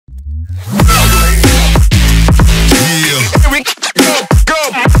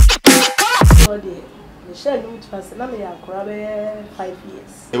Michelle Wood fast na me yakora 5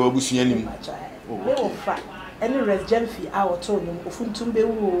 years. E wa busunya nim. Me wo fa any resident fee a woto nyum ofuntum be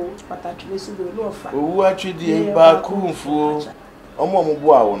wo patatwe so be no fa. Owu atwedie ba kumfuo. Omo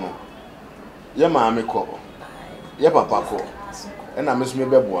mo a wo no. Ye maame ko. Ye papa ko. E na meso me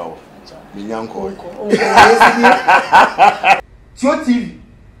beboa wo. Me nyanko. THEO TV.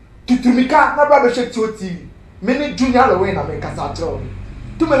 Tutumika na ba be hwe THEO TV. Me ni junior lewe na me kasa tro.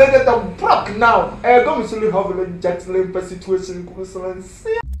 To me let them broke now. Go me slowly have a gentleman per situation.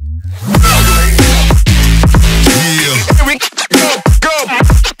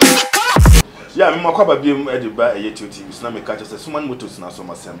 Yeah, me makwaba biem ediba THEO TV. So na me catch say suman motos na so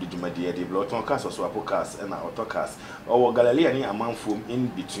masam di dwuma de de block on cars so apocars and autocars. Our Galilea ni amanfom in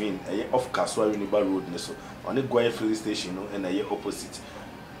between off Kaswa Uniba Road ne so. On the Goye filling station no and opposite.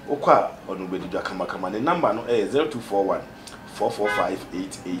 Okwa onubedi dwa kama ne number no 0241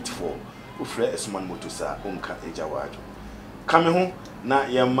 445-884. Ufre Esman Motosa Unka Ejawaju. Kame ho na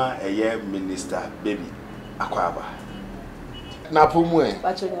yema minister baby akwaba. Na pomwe.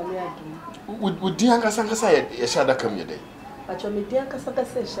 Pacho nyame adum. Udi ankasa ye shada kam ye dey. Pacho me di ankasa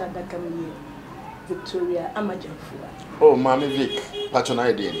shada kam ye. Victoria Amajafua. Oh, Mami Vic. Pacho na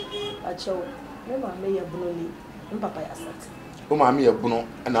ye dey. Pacho me mama ye buno ni. Papa ya Asante. Oh, mami ye buno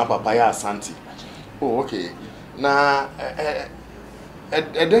na papa ya Asante. Oh, okay. Na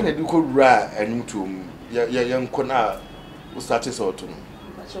then e duko wura enum tom ye nko na o start so to no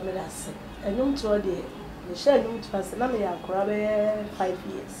bacho me dase enum to de me share enum to fast na me yakora be 5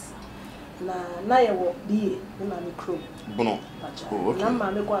 years na ye wo die me ma me kro bono oh okay na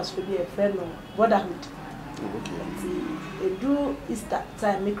ma me ko aso bi e friend no brotherhood oh okay e do Easter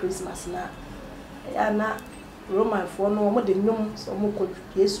time me Christmas na ya na Roman for no mo de nyum so mo ko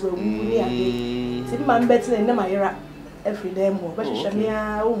Yesu awu ni ade ti ma mbeti na ma yera every day mo ba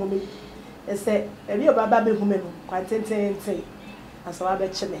hwehwamia wo me ese ebi obaba be hume no kwantentente aso ba be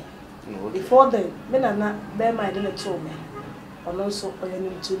cheme before then me na be my de to me ono so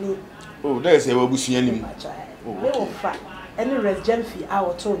oyanim tuni oh there say wa busua nim me wo fa any resident fee a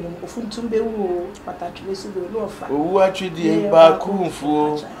woto nyum ofuntum be wo patatwe so be no fa owu atwedie ba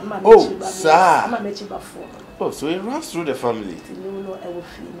kumfuo oh sa ama mechi ba fo oh so it runs through the family no e wo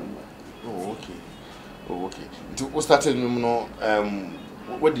fi no oh okay. Oh, okay. To we started no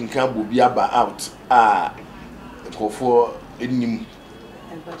wedding camp will be about out for enim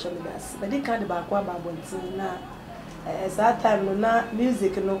and bachelor das but they can't back wa babontin na that time no na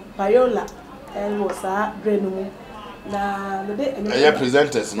music no payola and was a brenu na no dey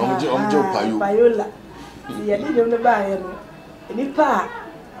presenters no omjo payola ye ni dem no ba ye no nipa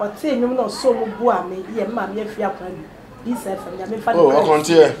o te nyum no so mo bu ame ye ma me afia kwani this fm ya me fa oh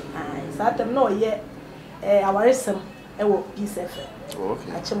okontie that time no ye awaresem ewo PCF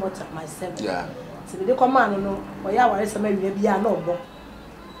okay achimota myself yeah so we dey come man no oya awaresem awie bia na obo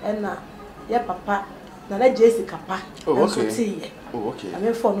na ye papa na Jesse kapa oh okay oh okay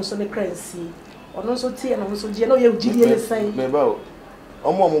ame for no so me crancy ono so tie no so die no ye ugidie le sai me ba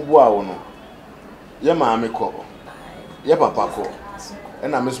omo bu awo no ye maame ko ye papa ko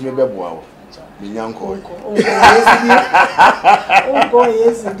na me so me beboa wo me nyanko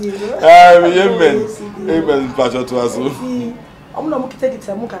amen pastor to aso omno mo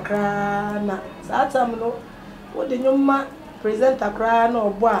kitagita mu kakra na saata mo no wo de nyoma presenter kra na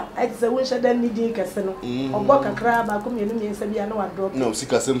obo a ati se wo hyedan ni din kase no obo kakra ba ko mienu miensa bia na wa drop no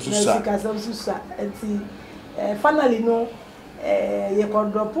sikasem susa enti finally no ye ko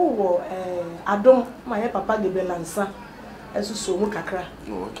drop wo adom ma ye papa gebelansa esu so mu kakra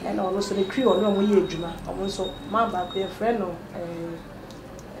okay na ono so ne kri ono mo ye adwuma omo so ma ba ko ye friend no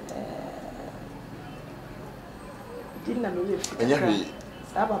dinna no ye enye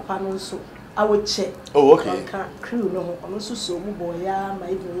sa papa no so awoche oh okay ka kri no ono so mu boya ma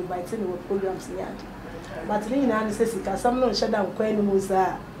even invite no programs ni ade but ni na ne sesika sam no hyeda nkwa ni mu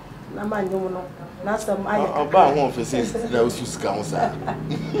sa na ma nyom no na sam aye oba ho ofese na usu sika ho sa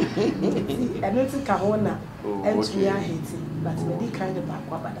eno ti ka ho na entry a hiti but me di kind of back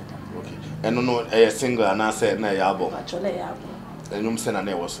badata okay eno no single na say na ya album actually ya album enum se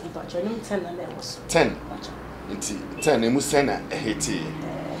na was actually enum 10 na was 10 nti 10 emu se na hiti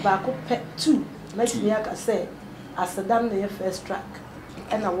ba ko 2 na ti ya ka say asadam na first track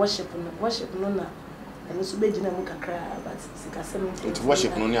and worship no na eno so be gina mu kakra but sika se no nti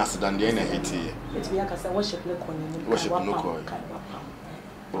worship no ni asadam de na hiti nti ya ka say worship no ko ni worship no ko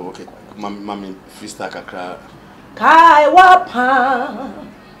oh okay mami freestyle kakra kai wapa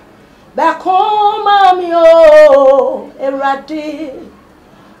ba ko mami o erade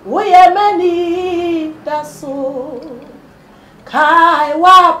we are many, that's all. Kai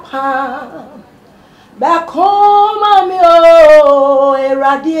wapa, back home, amio,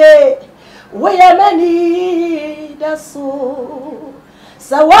 eradie, we are many, that's all.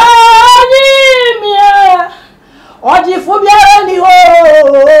 Sawani mia, oji fubia ni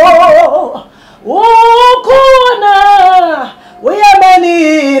ho, ukuna, we are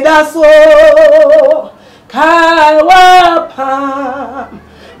many, that's all. Kai wapa,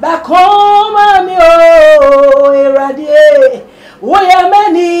 back home, amio, eradie, we are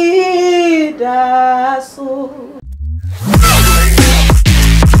many, that's all.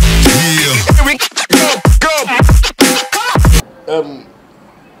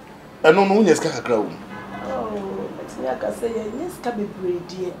 I don't know yes kaka crowd. Oh, it's me I can say yes can be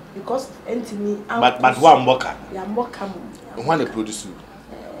breedy because entity But one moka. Ya moka mu. One produce.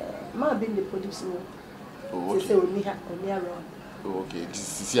 Ma been the producer. Oh, okay. Say oni around. Oh, okay.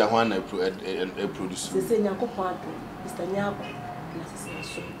 This is one produce. Say Nyankopon ado. Mr. Nyako.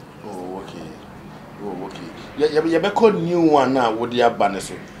 Oh, okay. Oh, okay. You be call new one now with the banner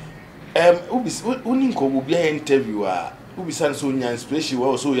so. Uninko will be an interviewer. Ubi san so nya inspiration we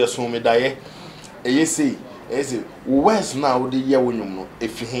also ye so me daye e say where's now the year wonum no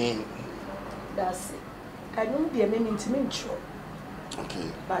efi that's it. I don't be a me intime tro. Okay,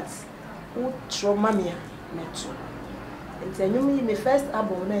 but who trauma me meto and anyum me first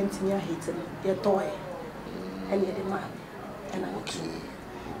album na ntinya hit no ye toy and ye the man and I okay.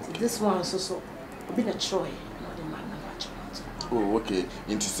 This one so obi na troy no the man na watch. Oh, okay.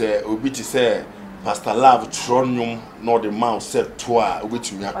 Into say obi to say Pastor Love Tronium nor the mouth said twa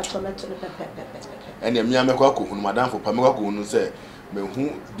which me and the Mia Mekako, Madame for Pamako, say,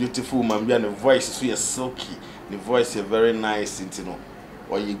 beautiful man, and the voice is so silky, the voice is very nice, you know,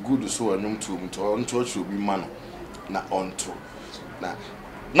 or you good so a room to on church will be man, not on to.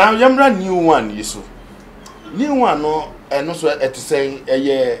 Now, you're new one, you so new one, no, and also at saying a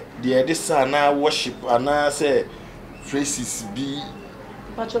year, the Edissa now worship, and I say, phrases be.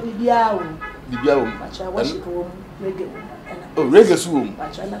 Pacho Bibiao. Bibiao. Worship reggae. Oh, reggae soon.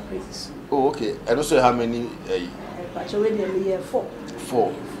 Pacho na praise. Oh, okay. And also how many? Pacho we dey 4.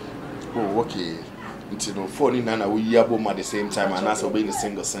 4. Oh, okay. Until no 4 in Nana we hear both at the same time and also being a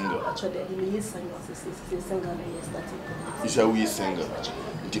single. Pacho dey single na starting. Is a we single.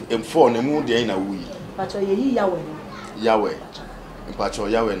 Until 4 na mu dey na we. Pacho ye Yahweh. Yahweh. Pacho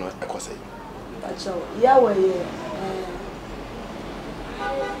Yahweh no ekose. Pacho Yahweh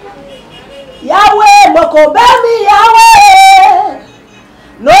Yahweh, Mokobemi, Yahweh.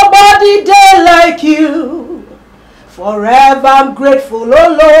 Nobody dare like you. Forever I'm grateful,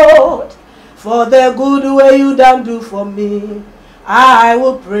 oh Lord, for the good way you done do for me. I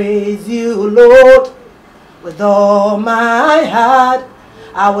will praise you, Lord, with all my heart.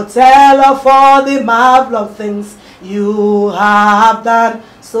 I will tell of all the marvelous things you have done.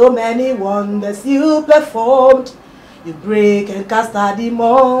 So many wonders you performed. You break and cast out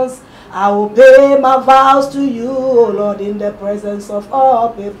demons. I will pay my vows to you, O Lord, in the presence of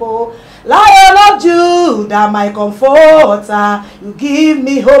all people. Lion of Judah, my comforter, you give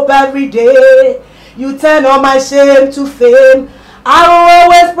me hope every day. You turn all my shame to fame. I will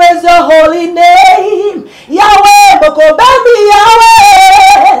always praise your holy name. Yahweh, Mokobemi,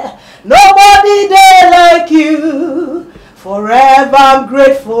 Yahweh. Nobody there like you. Forever I'm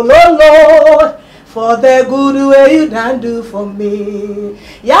grateful, oh Lord, for the good way you done do for me.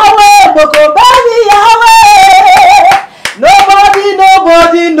 Yahweh, Mokobemi, Yahweh. Nobody.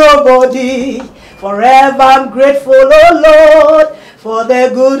 Forever I'm grateful, oh Lord, for the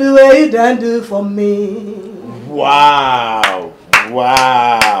good way you done do for me. Wow.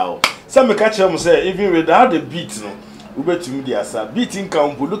 Some catch them say even without the beat, no, we bet to me the beat in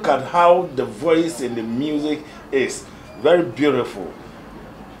camp. Look at how the voice and the music is very beautiful.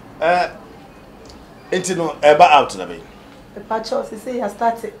 Ain't no ever out to the The patchos say I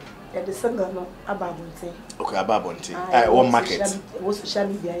started at the single no about Bonte. Okay, about Bonte. One market. Was social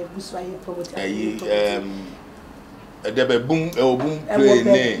media was why promote. There be boom play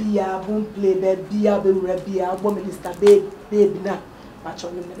boom play be minister babe na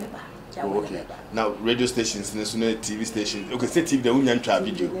patcho no remember. Okay. Now radio stations, national TV stations. Okay, say TV the unyan try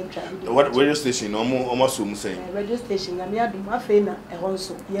video. What radio station almost so say? Radio station na me adum afa na e hon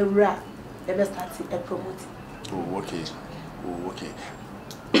so ye wura e be start e promote. Oh, okay.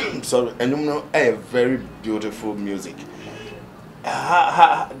 So, and you know, very beautiful music.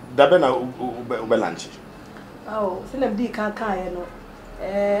 Dabena ubelanchi. Oh, sinem di kan no.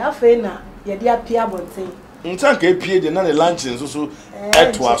 Afa na ye di apia bonten. Ntanka epie de na ne lunch nso so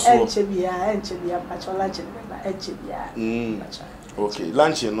eto aso. Enche bia patcho lunch na enche bia. Okay,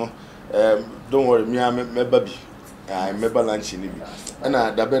 lunch you know. Don't worry, me baby. I remember lunch in it. And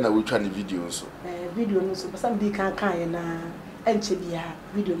da ben we try the video so. Video no so some be kan na enche bia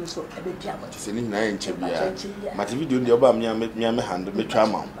video no so e be bia but. Say ni na enche bia. But video dey oba me hand me twa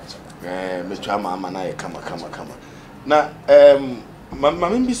ma. Me twa ma na ye kama. Na mama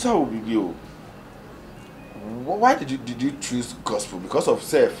mbisa wo bibio. Why did you choose gospel? Because of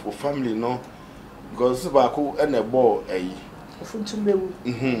self or family no? Because Baku and a ball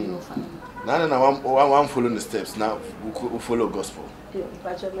Now one following the steps. Now we follow gospel. If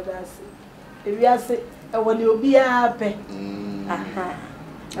you say I want to be happy.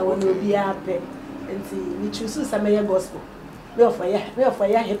 I want to be happy. And see, we choose some gospel. We offer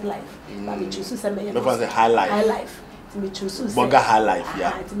ya hip life. But we choose some high life. High life. We choose Boga high life,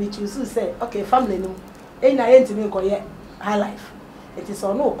 yeah. We choose to say, okay, family no. Ain't I ain't me go high life. It is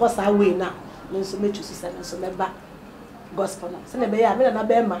on no course away now. No so me choose to so me back gospel now. So me be ya me na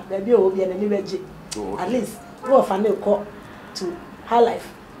be ma be obi na ni beje. At least we offer no call to high life.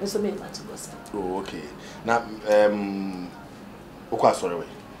 No so me back to gospel. Oh, okay. Now okwa sorry we.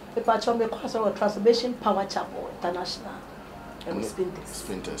 The patch on me course of Transformation Power Chapel International.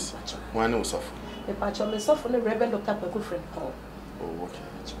 Sprinters. One no suffer. The patch on me suffer the Reverend Dr. Peku friend Paul. Oh, okay.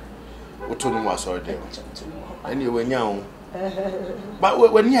 What told me was sorry there? Anyway, now.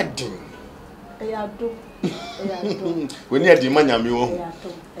 But when you ding. I do. When you ding, man,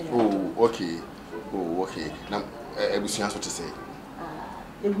 oh, okay. Oh, okay. Now, I was what to say.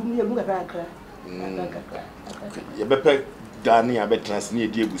 You better Danny, I bet trans near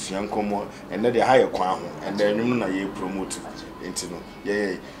dear Bussian come and then the higher crown, and then you know, you promote into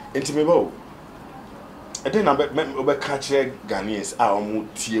yeah, into me. Bow. I didn't about catch Ghanaians, our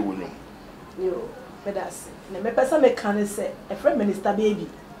mood tear with them. Yo, but that's it. Me person me can say a friend minister baby.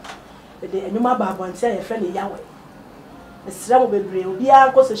 But the new babu and say a friend Yahweh. The sram will be brave. Be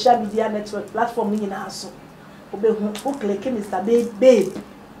our social media network platform in our so. Who click Mr. Babe.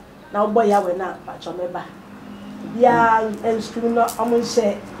 Now boy Yahweh now, patch on me back. Be our instrument on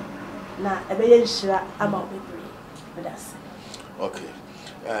share. Now a very sure about me brave. But that's it. Okay.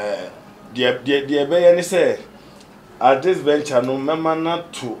 Dear Bay, say at this venture, no member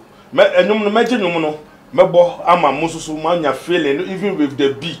not to. No imagine no mebo ama mususu manya feeling even with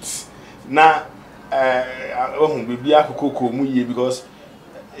the beat na bibi akoko mu ye because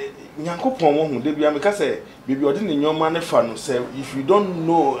nyankopon wo hu de bia me ka say bibi odi ne nyoma ne fa no say if you don't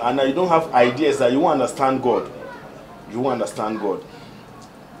know and you don't have ideas that you won't understand God wo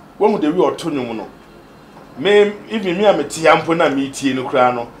hu de wi otonwom no me even me ameti ampo na me tie no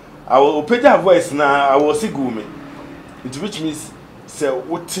kra no I will page voice na I will see me it which means say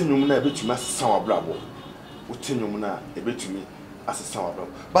what tinum na ebetumi asesa wa brabo what tinum na ebetumi asesa wa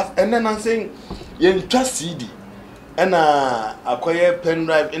brabo but and then I'm saying you trust CD and acquire pen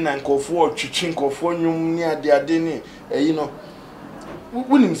drive in and for twitching for nyum ni ade ni you know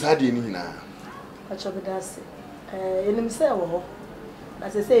wunim sade ni na acho be dase enim say wo na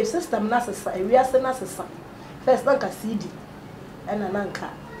say system na asesa we asesa na asesa first na ka CD and nanka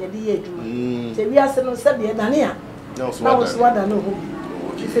yedi ye adwuma se we asesa no se be dane a na was wada no ho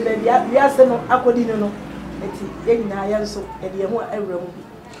se be bia se no akodi no eti enina ya nso e de ho awura mu bi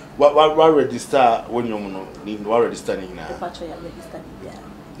wa register wonyom no ni wa register ni na pacho ya register bia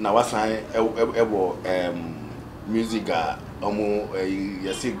na wasan ebo music omo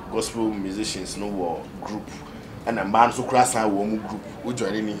yesi gospel musicians no wo group and a man so cross an wo mu group wo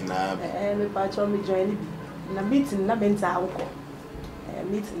join ni na me pacho me join bi na meeting na benta anko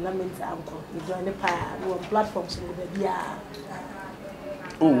meeting na benta anko me join the pa platforms no be bia.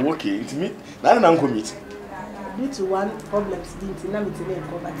 Oh, okay. It's me. Now I'm committee. Due to one problems, didn't know meeting in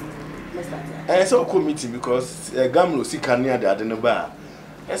poverty. So committee because Gamlo see can near the other bar.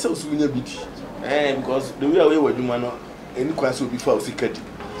 I saw sooner bit. Because the way we do man, any question before secret.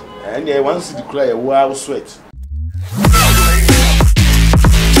 And I want to cry a wild sweat.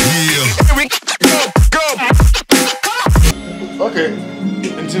 Okay.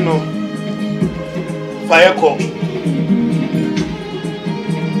 Until no fire call.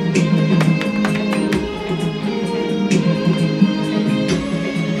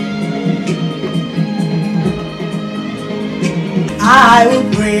 I will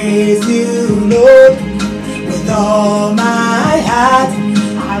praise you, Lord, with all my heart.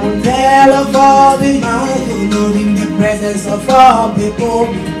 I will tell of all the you Lord, in the presence of all people.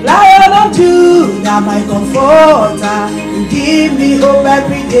 Lion of Judah, my comforter, you give me hope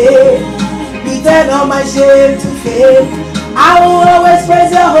every day. You turn all my shame to fame. I will always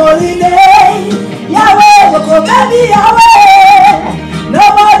praise your holy name. Yahweh, baby, Yahweh.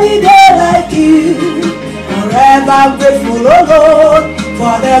 Nobody there like you. Forever I'm grateful, oh Lord,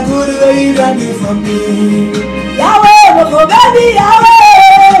 for the good way you done it for me. Yahweh, oh baby,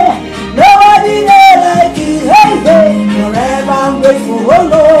 Yahweh, nobody there like you, hey, hey. Forever I'm grateful, oh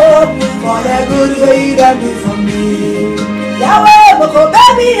Lord, for the good way you done it for me. Yahweh, oh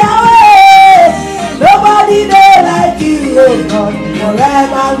baby, Yahweh, nobody there like you, oh God.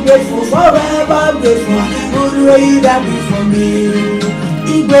 Forever I'm grateful, forever I'm grateful, good way you done it for me.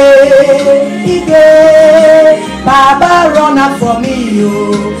 Igwe, Baba run up for me,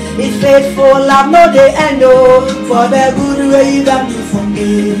 oh. It's faithful, I'm not the end, oh, for the good way you done it for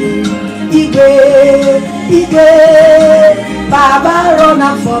me. Igwe, Baba run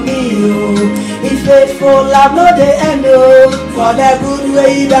up for me, oh. It's faithful, I'm not the end, oh, for the good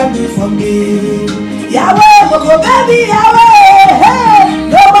way you done it for me. Yahweh, Boko baby, Yahweh, hey,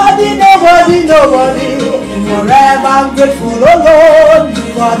 nobody. Forever I'm grateful, oh Lord,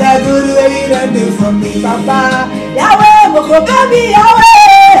 for the good way you done it for me, Papa. Yahweh, Boko baby,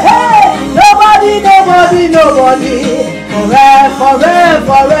 Yahweh, hey, nobody.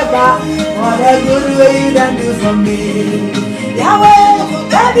 Forever, for the good way you done it for me. Yahweh, Boko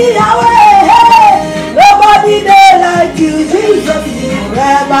baby, Yahweh, hey, nobody there like you, Jesus.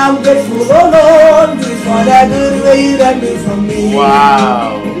 Forever I'm grateful, oh Lord, for the good way you done it for me.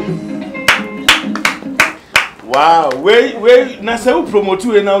 Wow, wait, na say who promote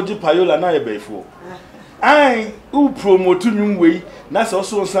you na uji payola na ebefo. Ai, who promote you way, na say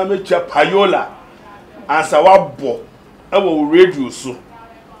also on metwa payola. Ansa wabo, e wo radio so.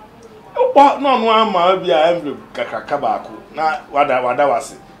 No ama bia envelope kakaka baako na wada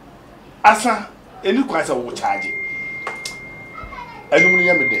wase. Asa, eni kwan say wo charge. Enum ni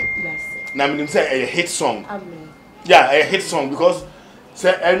yame de. Na minim say a hit song. Amen. Yeah, a hit song because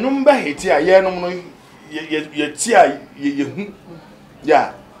say enum ba hit ya ye enum no ye tia ye hu.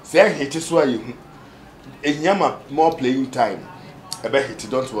 Yeah, say hit so a ye hu. Enyama more playing time. Ebe hit,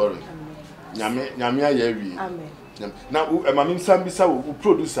 don't worry. Nyame aye wi. Amen. Na mamim sam bisa wo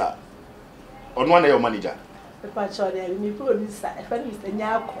producer. Ono na your manager. Papa chode me producer, e friend Mr.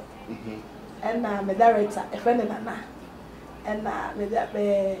 Nyako. And my director, a friend Nana. And my manager,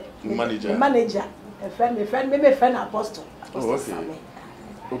 a friend, maybe a friend Apostle. Oh, okay.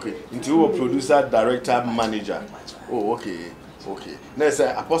 Okay. Into your producer, director, manager. Oh, okay. Okay. Next,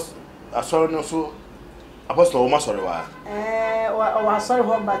 Apostle. I saw no so. Apostle, Oma sorry wa. Sorry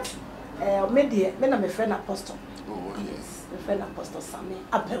home, but media. Me na my friend Apostle. Oh, okay. Yes, my friend Apostle Sami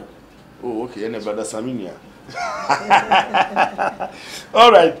Apple. Oh, okay. And brother Saminia.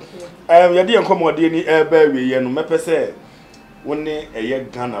 All right. Yadi enkomode ni ebe we ye no mepe se woni eye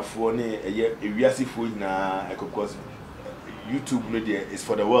Ghana fo ni eye ewiase fo na because YouTube media is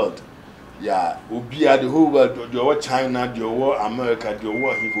for the world. Yeah, obia the whole world, the China, the America, the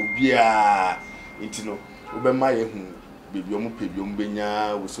obia intino obema ye hu bebi omo pebi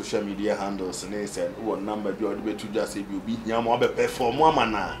benya with social media handles and say one number bi odo betu just say bi obi hia mo be perform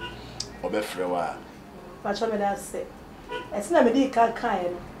amana obefrewa. Pacho me da say esina me di kan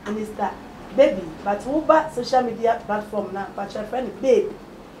no minister baby but who ba social media platform na pacho friend babe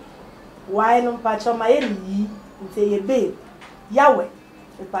why no pacho ma ye ni nte ye babe yawe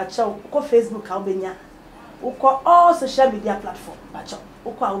pacho ko Facebook ka obenya uko all social media platform pacho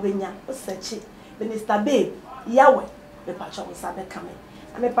uko a obenya o search minister babe yawe me pacho we sabe kame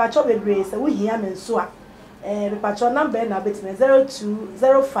me pacho be brace we hia me nso a me pacho number na betime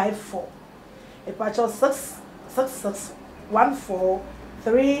 02054 me pacho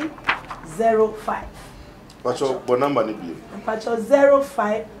 6661435 pacho bo number ni bi pacho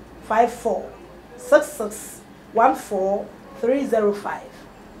 0554 6614305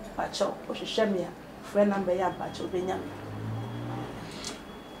 pacho o hwehwemia friend number ya pacho benya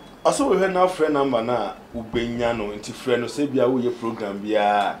aso we na friend number na ubenya no nti friend no say bia wo ye program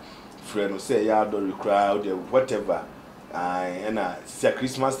bia friend no say ya adore crowd whatever and say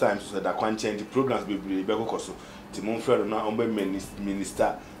Christmas time so that can change the programs be kokoso ti mon friend na on be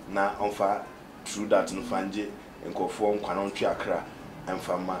minister na onfa through that no fanje enkofo nkwana ntwe akra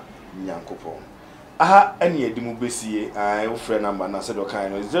emfama nyankopon aha ene edimu besie wo friend number na say do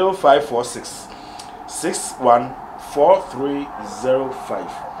kan no 0546 614305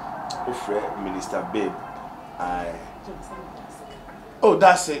 offer Minister Babe. Oh,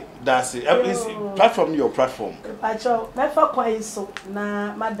 that's it. It's platform your platform. Pacho, me for kwai so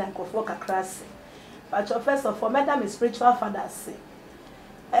na madam kofo kakra se. Pacho first of all, madam is spiritual father se.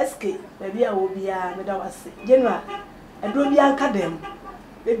 SK, baby a obia me da wase. General, edro bi anka dem.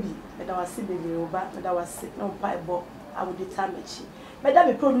 Baby, me da wase baby oba, me da wase. No pai bo, I would determine chi. Madam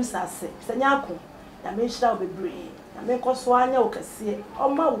me producer se. Se nyako, ya me shira obebre. na me ko so anya okase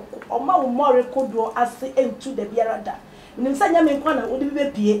oma wo more kodo ase entu da biara nim sa nya me kwa na wo de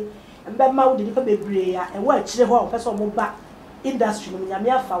bepie mbe ma wo de nipa bebre ya e wa akire ho pese o mo ba industry no nya me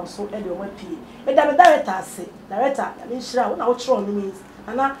afa so e de o ma pie me da me director ase director ya me nhira wo na wo kire on means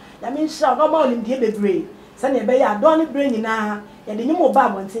ana ya me nhira no ma wo nim de bebre sa na ebe ya adon ne brain nyina ya de nyimo ba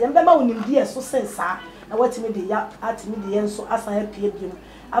abonte ya mbe ma wo nim de so sensa na watimi de ya atimi de yenso asan ya pie biom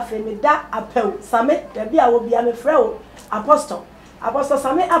afa me da apel same da bia wo bia me frɛ wo apostle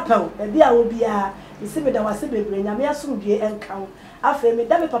same apel da bia wo bia isi me da wase bebre nya me asomdue enkan afa me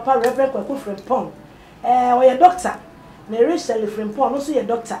da me papa reverend Kwaku Frimpong o ye doctor na Rachel Frimpong no so ye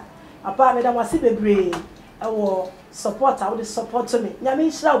doctor papa me da wase bebre wo support I would support me nya me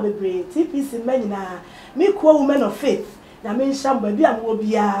nhira wo bebre TPC manyina me ko women of faith nya me nhira mba bia mo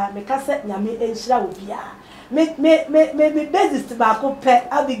bia me kase nya me nhira wo bia me basis ba ko pe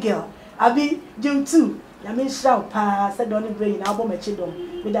Abigail abi June 2 nya me nhira wo pa se don brain na abo mechi dom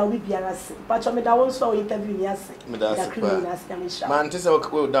me da wo biara se pacho me da won so interview ni ase me da se pa man tese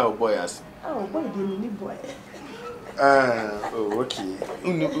wo da wo boy ase oh boy dey ni boy oh okay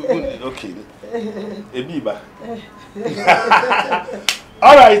okay ebiba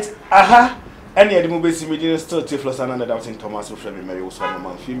all right aha any of the movies media still Tiflos and Doubting Thomas with Fred Mary was one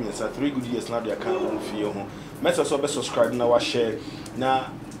man few minutes 3 good years now they can't feel home make us all subscribe now share now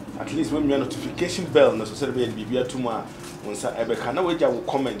at least when your notification bell no so be bibia tuma onsa ebeka na waja wo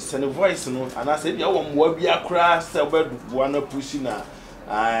comment send voice no and I say bia wo mwa bia kra se obedu na push na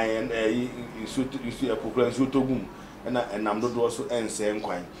and you program so togum and I'm not also ense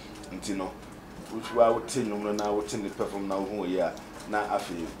nkwan ntino wa wote nyum na wote ne perform na wo ya na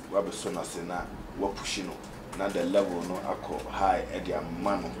afi wa be so na se na wa push no na the level no akọ high e dia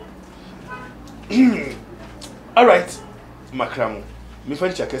mano all right makramu mi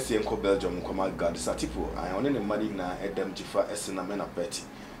fanchi akese enko Belgium ko ma god satipo I only ne mari na edem jifa esena me na peti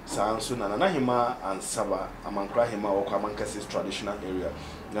sanso na na hima ansaba amankra hima wo kwa mankase traditional area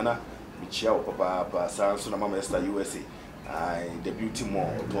nana michia wo papa sanso na mama Esther USA the beauty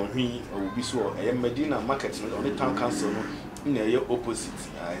mall don hwi obi so e Medina market no on the town council no na ye opposite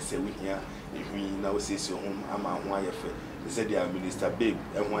I say we here ehwi na wo sesi hom ama ho ayefe say the minister babe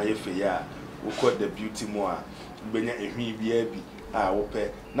ehwo ayefe ya wo call the beauty mall benya ehwi bia bi wo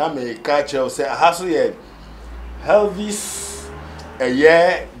pe na me ka che say ha so ye Elvis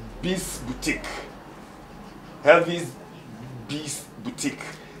ye Beast Boutique Elvis Beast Boutique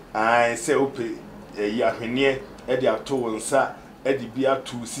I say ope ya hwene e di ato wonsa e di bia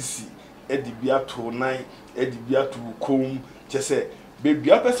to sisi e di bia to nine e di bia to kom chese be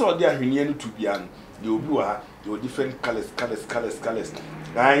bia pese o di ahwene no to bia no de obi wa de different colors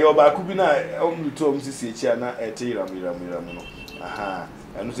na yo ba ku bi na o mi to sisi echi na e te ram no aha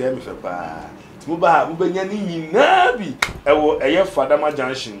enu se me fe pa mo be nya ni nyina bi e wo eye Fadama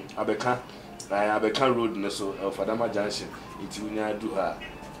Junction abeka road no so Fadama Junction iti unya du ha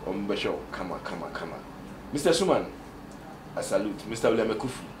o mbe show kama Mr. Suman, I salute. Mr. William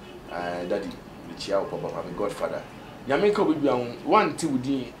Ekufu, Daddy, the chair of Papa, my godfather. Yamenka will be on 1 till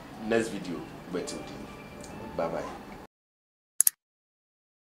next video. Bye bye.